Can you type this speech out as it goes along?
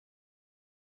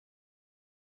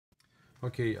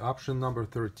Okay, option number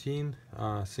 13,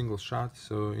 single shot.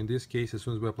 So in this case, as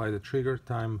soon as we apply the trigger,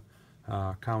 time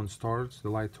count starts,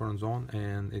 the light turns on,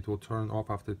 and it will turn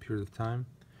off after a period of time.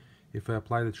 If I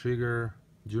apply the trigger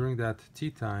during that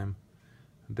T time,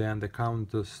 then the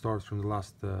count starts from the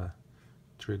last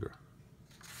trigger.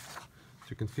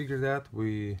 To configure that,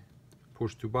 we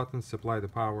push two buttons, apply the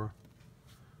power,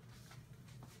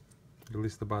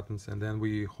 release the buttons, and then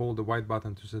we hold the white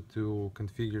button to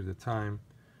configure the time.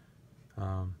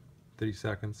 3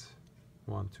 seconds,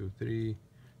 1, 2, 3,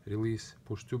 release,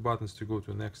 push two buttons to go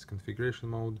to the next configuration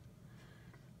mode,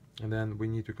 and then we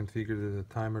need to configure the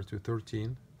timer to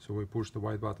 13, so we push the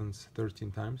white buttons 13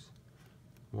 times,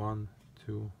 1,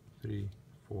 2, 3,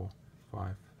 4,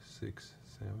 5, 6,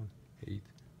 7, 8,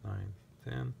 9,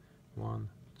 10, 1,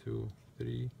 2,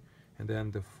 3, and then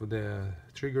the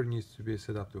trigger needs to be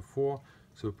set up to 4,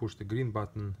 so we push the green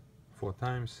button 4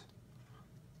 times,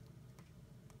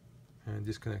 and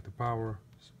disconnect the power,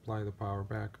 supply the power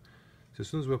back. So as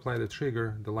soon as we apply the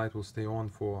trigger, the light will stay on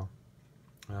for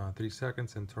 3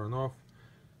 seconds and turn off.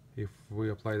 If we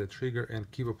apply the trigger and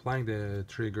keep applying the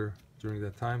trigger during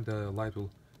that time, the light will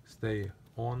stay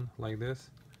on like this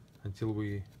until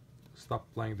we stop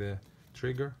applying the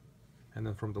trigger, and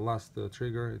then from the last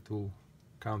trigger it will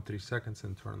count 3 seconds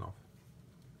and turn off.